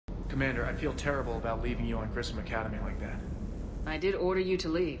Commander, I feel terrible about leaving you on Grissom Academy like that. I did order you to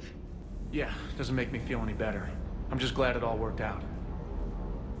leave. Yeah, doesn't make me feel any better. I'm just glad it all worked out.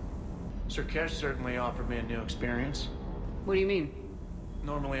 Sir Kesh certainly offered me a new experience. What do you mean?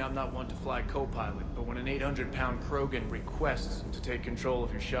 Normally, I'm not one to fly co-pilot, but when an 800-pound Krogan requests to take control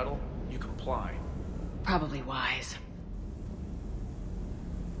of your shuttle, you comply. Probably wise.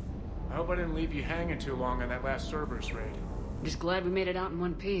 I hope I didn't leave you hanging too long on that last Cerberus raid. Just glad we made it out in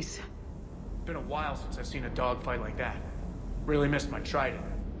one piece. Been a while since I've seen a dogfight like that. Really missed my Trident.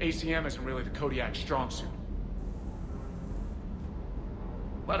 ACM isn't really the Kodiak's strong suit.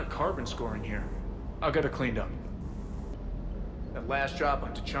 A lot of carbon scoring here. I'll get it cleaned up. That last drop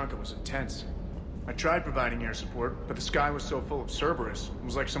on Tuchanka was intense. I tried providing air support, but the sky was so full of Cerberus, it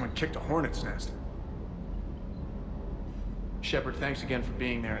was like someone kicked a hornet's nest. Shepard, thanks again for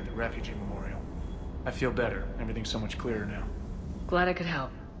being there at the refugee memorial. I feel better. Everything's so much clearer now. Glad I could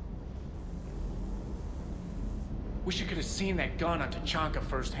help. Wish you could have seen that gun on Tuchanka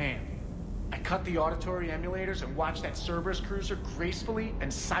firsthand. I cut the auditory emulators and watched that Cerberus cruiser gracefully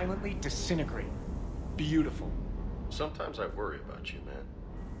and silently disintegrate. Beautiful. Sometimes I worry about you, man.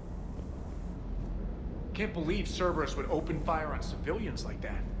 Can't believe Cerberus would open fire on civilians like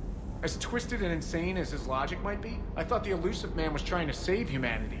that. As twisted and insane as his logic might be, I thought the elusive man was trying to save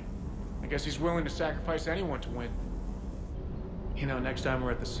humanity. I guess he's willing to sacrifice anyone to win. You know, next time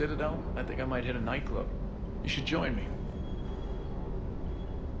we're at the Citadel, I think I might hit a nightclub. You should join me.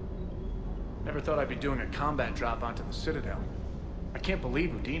 Never thought I'd be doing a combat drop onto the Citadel. I can't believe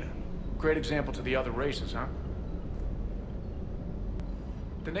Udina. Great example to the other races, huh?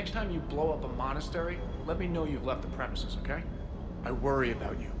 The next time you blow up a monastery, let me know you've left the premises, okay? I worry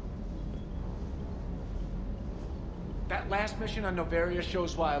about you. That last mission on Noveria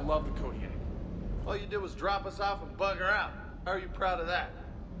shows why I love the Kodiak. All you did was drop us off and bugger out. How are you proud of that?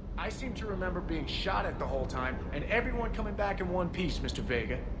 I seem to remember being shot at the whole time, and everyone coming back in one piece, Mr.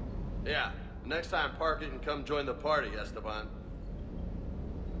 Vega. Yeah, next time park it and come join the party, Esteban.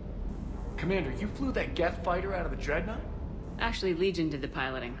 Commander, you flew that Geth fighter out of the Dreadnought? Actually, Legion did the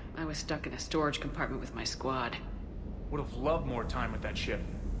piloting. I was stuck in a storage compartment with my squad. Would have loved more time with that ship.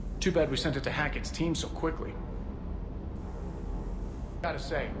 Too bad we sent it to Hackett's team so quickly. Gotta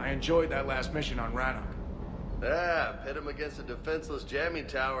say, I enjoyed that last mission on Rannoch. Yeah, pit him against a defenseless jamming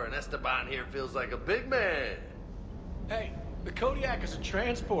tower and Esteban here feels like a big man. Hey, the Kodiak is a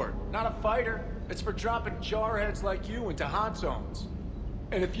transport, not a fighter. It's for dropping jarheads like you into hot zones.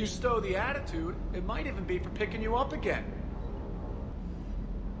 And if you stow the attitude, it might even be for picking you up again.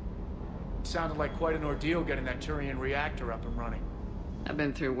 It sounded like quite an ordeal getting that Turian reactor up and running. I've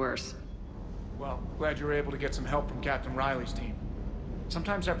been through worse. Well, glad you were able to get some help from Captain Riley's team.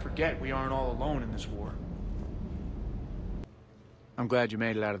 Sometimes I forget we aren't all alone in this war. I'm glad you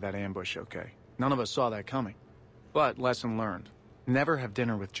made it out of that ambush okay. None of us saw that coming. But lesson learned. Never have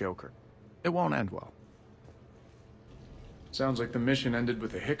dinner with Joker. It won't end well. Sounds like the mission ended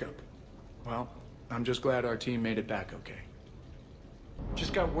with a hiccup. Well, I'm just glad our team made it back okay.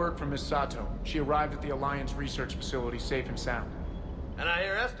 Just got word from Miss Sato. She arrived at the Alliance research facility safe and sound. And I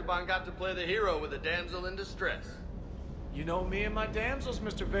hear Esteban got to play the hero with a damsel in distress. You know me and my damsels,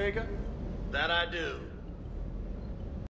 Mr. Vega. That I do.